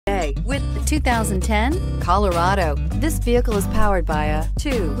today with the 2010 Colorado. This vehicle is powered by a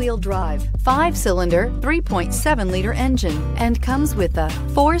 2-wheel drive, 5-cylinder, 3.7-liter engine and comes with a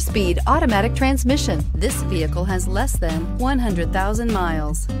 4-speed automatic transmission. This vehicle has less than 100,000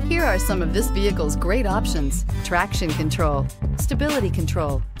 miles. Here are some of this vehicle's great options: traction control, stability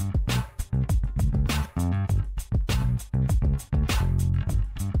control,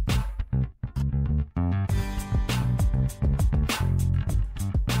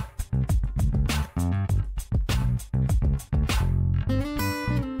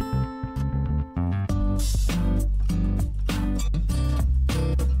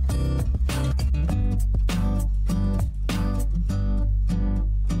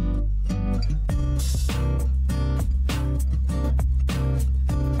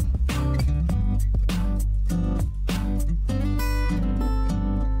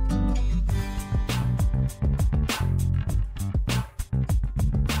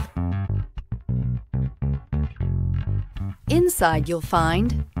 Inside you'll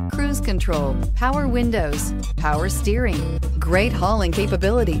find cruise control, power windows, power steering, great hauling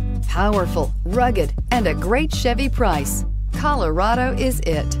capability, powerful, rugged, and a great Chevy price. Colorado is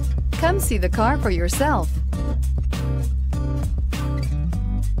it. Come see the car for yourself.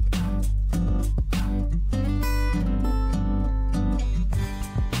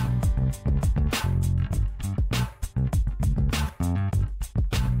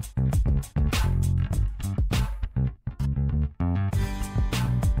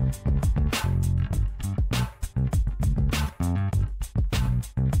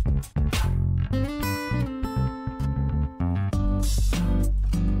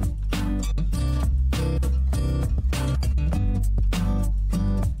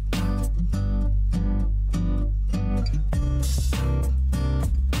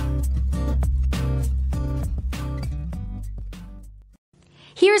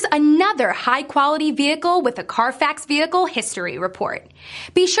 Here's another high-quality vehicle with a Carfax Vehicle History Report.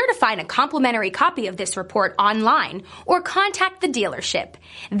 Be sure to find a complimentary copy of this report online or contact the dealership.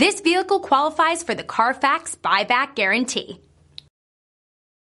 This vehicle qualifies for the Carfax Buyback Guarantee.